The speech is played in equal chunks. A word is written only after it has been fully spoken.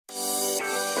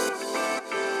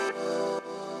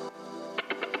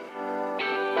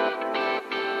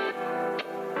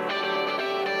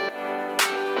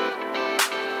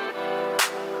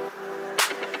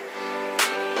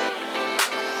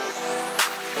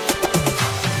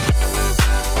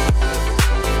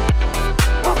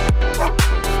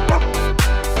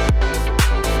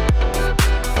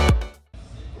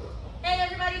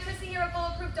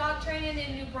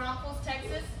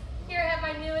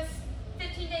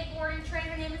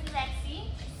Lexi.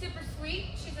 She's super sweet.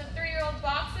 She's a 3-year-old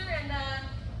boxer, and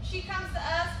she comes to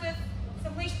us with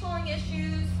some leash pulling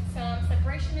issues, some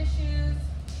separation issues.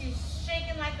 She's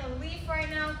shaking like a leaf right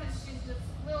now because she's just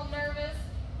a little nervous.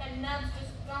 That nub's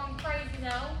just going crazy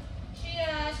though. She's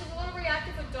a little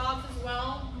reactive with dogs as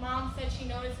well. Mom said she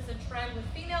notices a trend with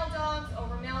female dogs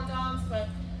over male dogs, but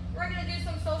we're going to do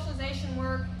some socialization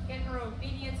work, get her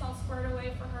obedience all squared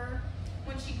away for her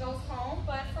when she goes home.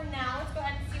 But for now, let's go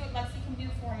ahead and see what Lexi can do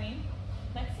for me.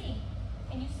 Lexi,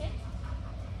 can you sit?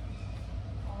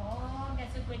 Oh,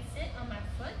 that's a good sit on my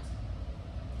foot.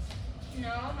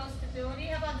 No stability.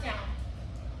 How about down?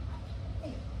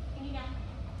 Hey, can you down?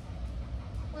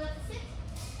 Well, that's a sit.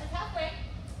 That's halfway.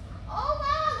 Oh,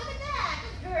 wow, look at that.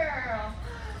 Good girl.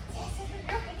 Yes, good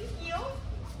girl. Can you heel?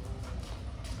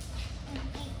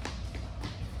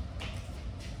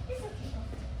 It's okay.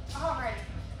 Alrighty.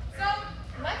 So,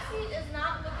 Lexi is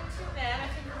not looking too bad. I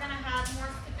think we're going to have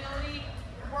more stability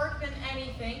work than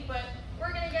anything, but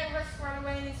we're going to get her squared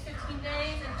away in these 15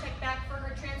 days and check back for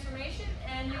her transformation,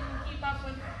 and you can keep up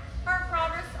with her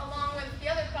progress along with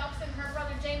the other pups and her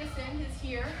brother Jameson, who's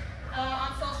here,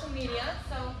 on social media.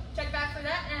 So check back for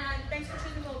that, and thanks for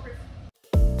choosing Bulletproof.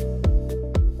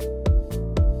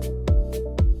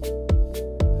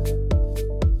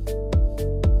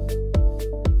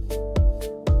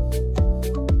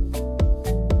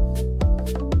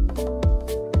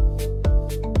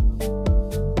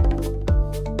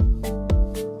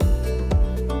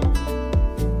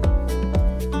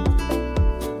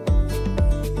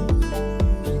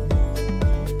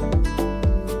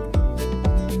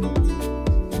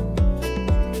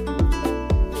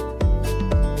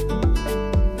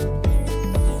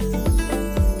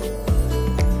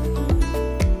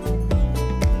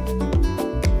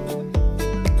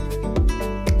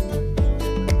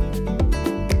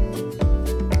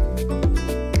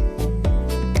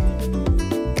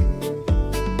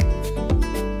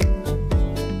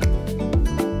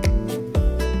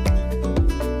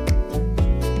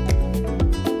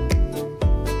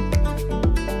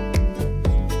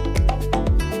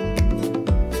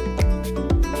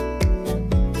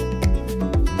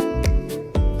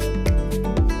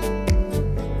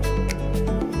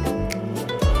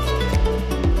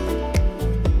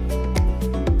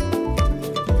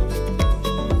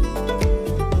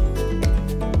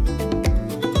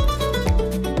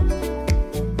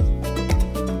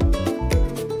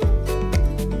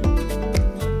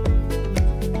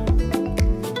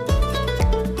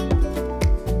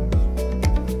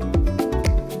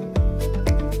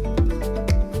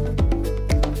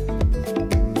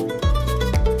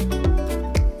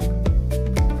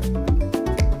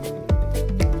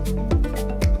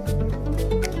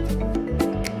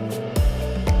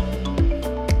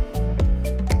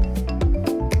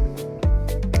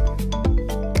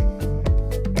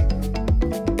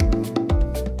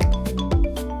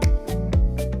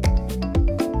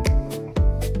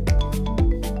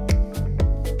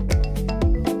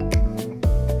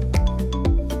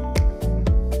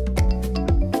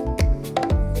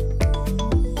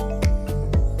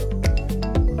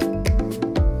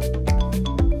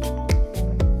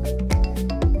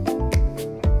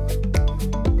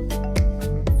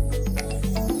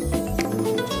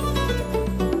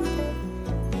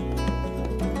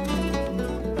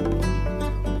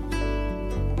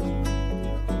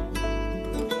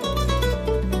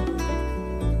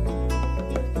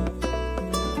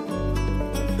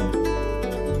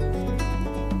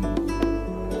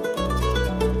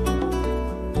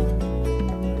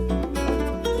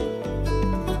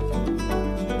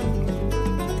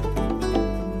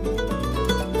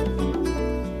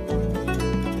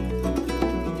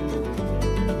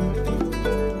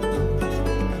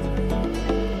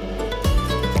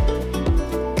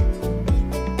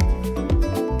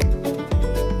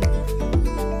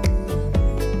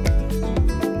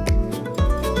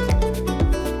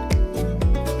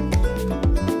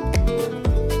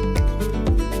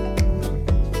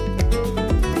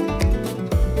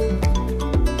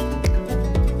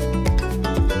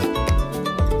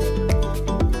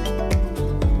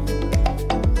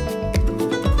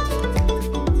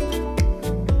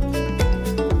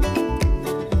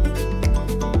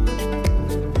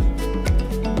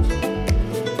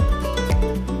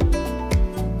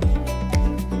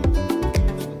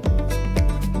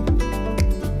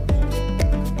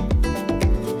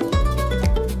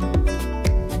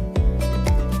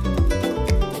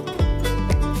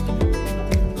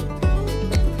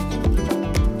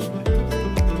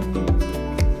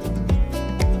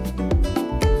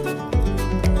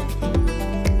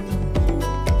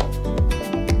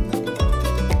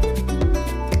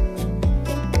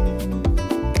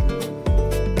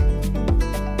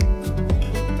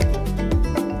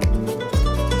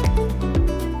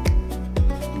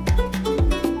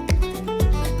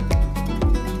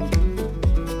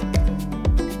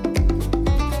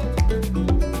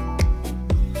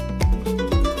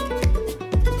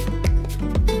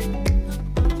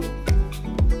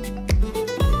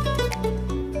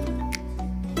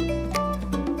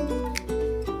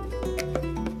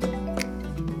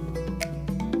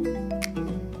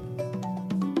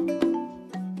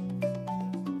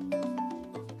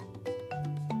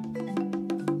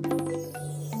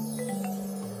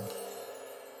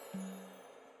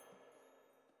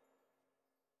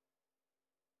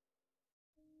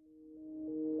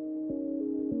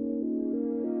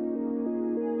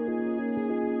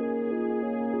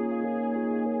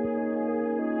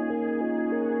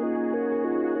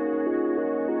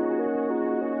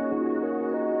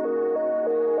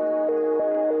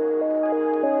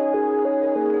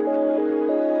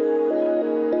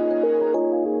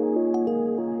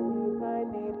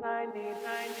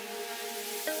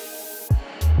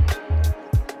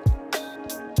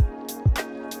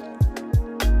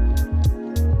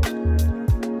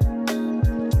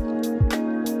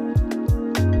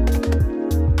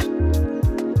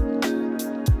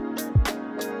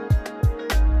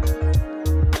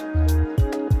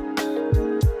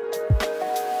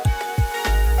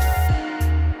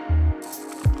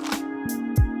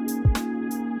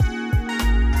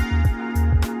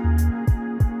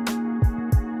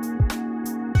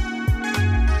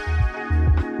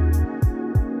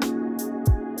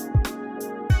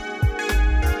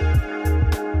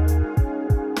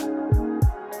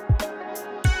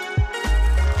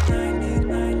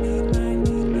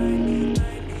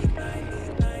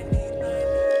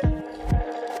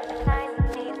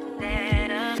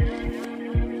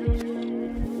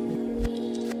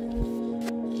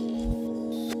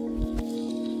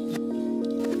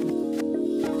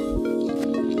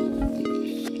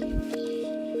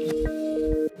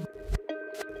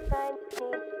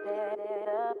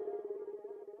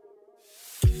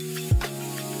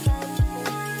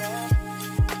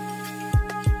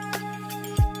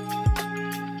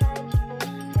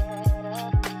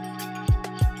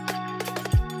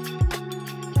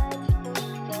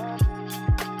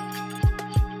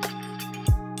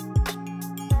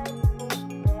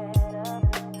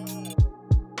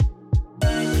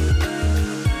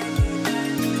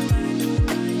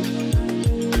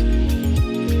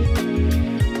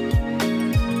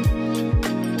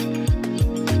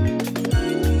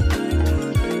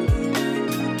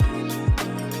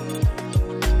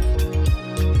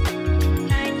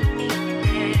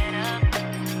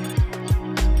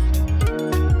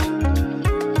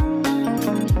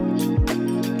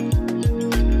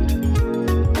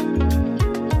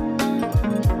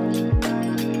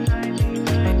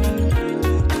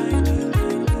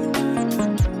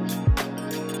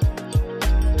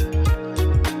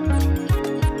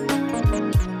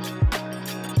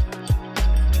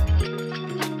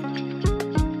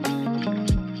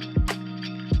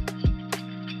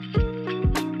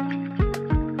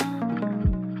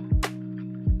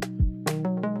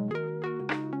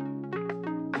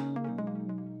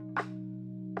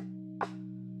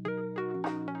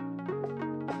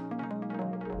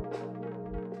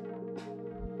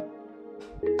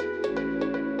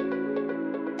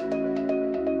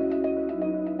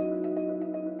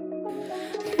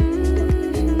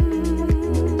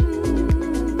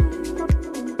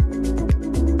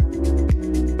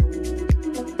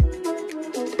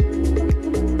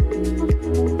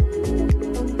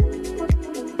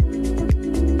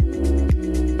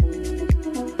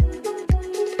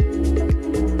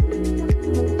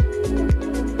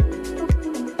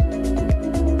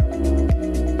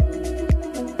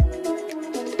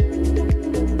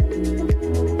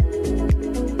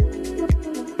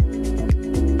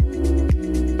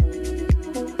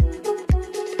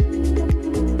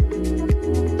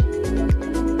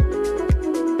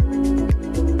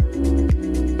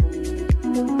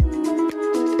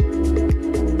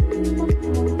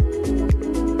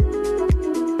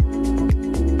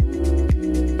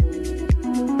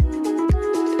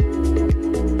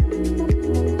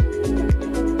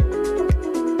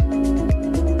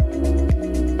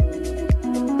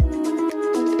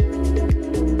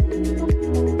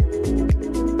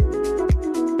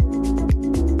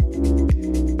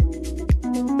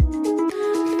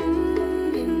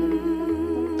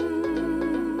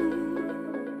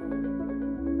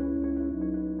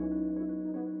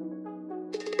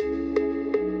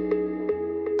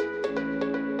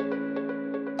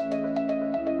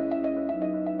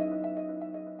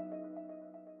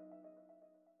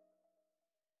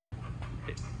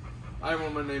 Hi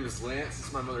everyone, my name is Lance. This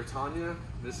is my mother Tanya.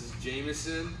 This is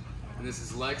Jameson, and this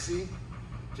is Lexi.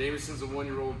 Jameson's a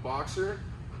 1-year-old boxer,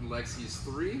 and Lexi is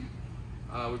 3.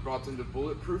 We brought them to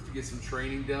Bulletproof to get some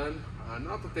training done.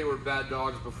 Not that they were bad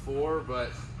dogs before,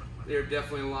 but they're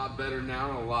definitely a lot better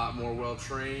now and a lot more well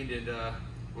trained, and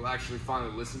will actually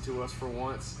finally listen to us for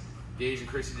once. Gage and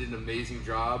Chrissy did an amazing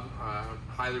job.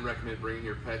 Highly recommend bringing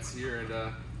your pets here and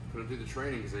put them through the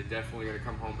training because they're definitely going to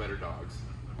come home better dogs.